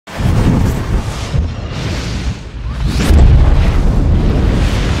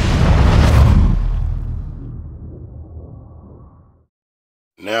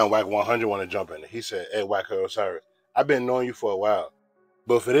now Wack100 want to jump in it. He said, hey, Osiris, I've been knowing you for a while,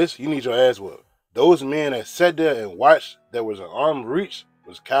 but for this, you need your ass whooped. Those men that sat there and watched that was an arm's reach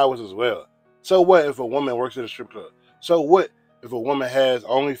was cowards as well. So what if a woman works at a strip club? So what if a woman has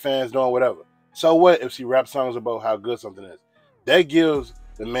OnlyFans doing whatever? So what if she raps songs about how good something is? That gives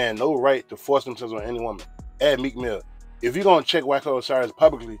the man no right to force themselves on any woman. Add Meek Mill. If you're going to check Wack100 Osiris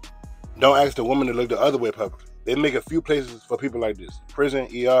publicly, don't ask the woman to look the other way publicly. They make a few places for people like this. Prison,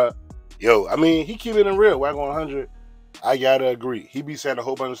 ER. Yo, I mean, he keep it in real. Wack100, I gotta agree. He be saying a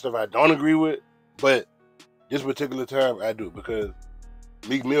whole bunch of stuff I don't agree with, but this particular time I do, because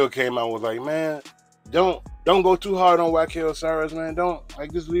Meek Mill came out and was like, man, don't go too hard on Wack100 Osiris, man. Don't,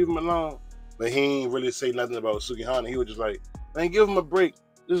 like, just leave him alone. But he ain't really say nothing about Sukihana. He was just like, man, give him a break.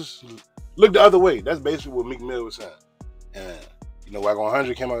 Just look the other way. That's basically what Meek Mill was saying. And, you know,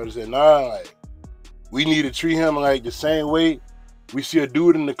 Wack100 came out and said, nah, like, we need to treat him like the same way. We see a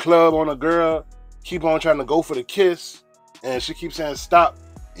dude in the club on a girl, keep on trying to go for the kiss, and she keeps saying stop,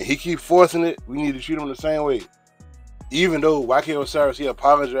 and he keep forcing it. We need to treat him the same way. Even though Wack100 Osiris, he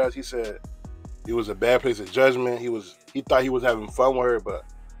apologized. He said it was a bad place of judgment. He thought he was having fun with her, but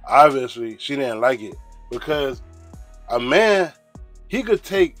obviously she didn't like it, because a man, he could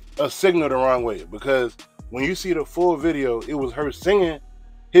take a signal the wrong way, because when you see the full video, it was her singing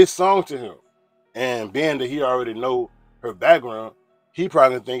his song to him. And being that he already know her background, he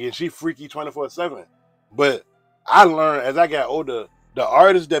probably thinking she freaky 24/7. But I learned as I got older, the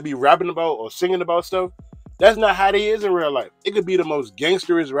artists that be rapping about or singing about stuff, that's not how they is in real life. It could be the most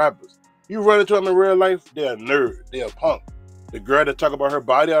gangsterous rappers. You run into them in real life, they're a nerd, they're a punk. The girl that talk about her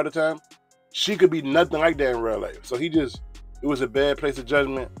body all the time, she could be nothing like that in real life. So it was a bad place of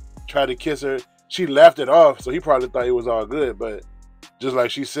judgment. Tried to kiss her. She laughed it off, so he probably thought it was all good. But just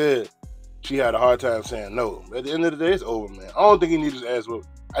like she said, she had a hard time saying no. At the end of the day, it's over, man. I don't think he needs his ass whooped.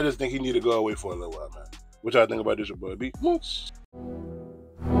 I just think he need to go away for a little while, man. What y'all think about this, your boy B?